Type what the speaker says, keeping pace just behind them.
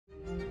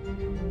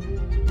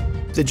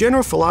The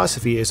general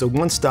philosophy is a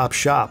one-stop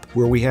shop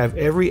where we have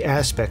every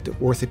aspect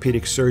of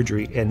orthopedic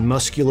surgery and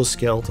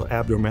musculoskeletal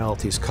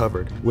abnormalities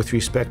covered with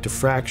respect to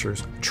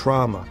fractures,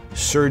 trauma,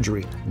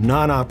 surgery,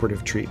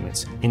 non-operative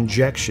treatments,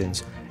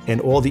 injections,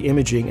 and all the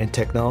imaging and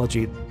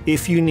technology.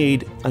 If you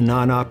need a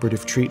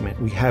non-operative treatment,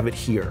 we have it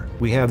here.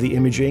 We have the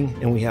imaging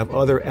and we have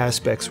other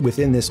aspects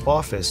within this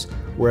office,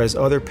 whereas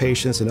other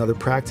patients and other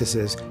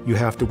practices, you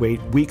have to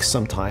wait weeks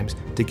sometimes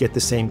to get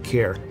the same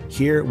care.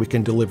 Here, we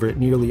can deliver it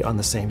nearly on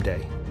the same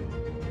day.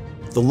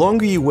 The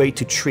longer you wait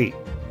to treat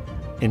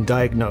and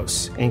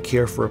diagnose and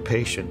care for a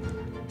patient,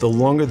 the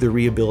longer the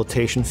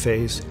rehabilitation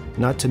phase,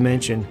 not to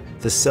mention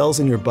the cells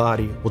in your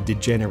body will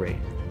degenerate.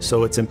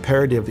 So it's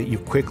imperative that you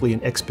quickly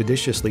and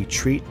expeditiously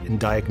treat and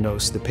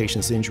diagnose the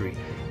patient's injury.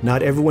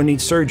 Not everyone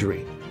needs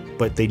surgery,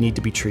 but they need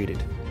to be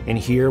treated. And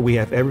here we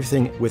have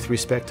everything with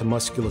respect to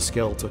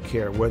musculoskeletal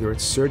care, whether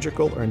it's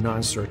surgical or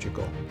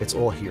non-surgical. It's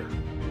all here.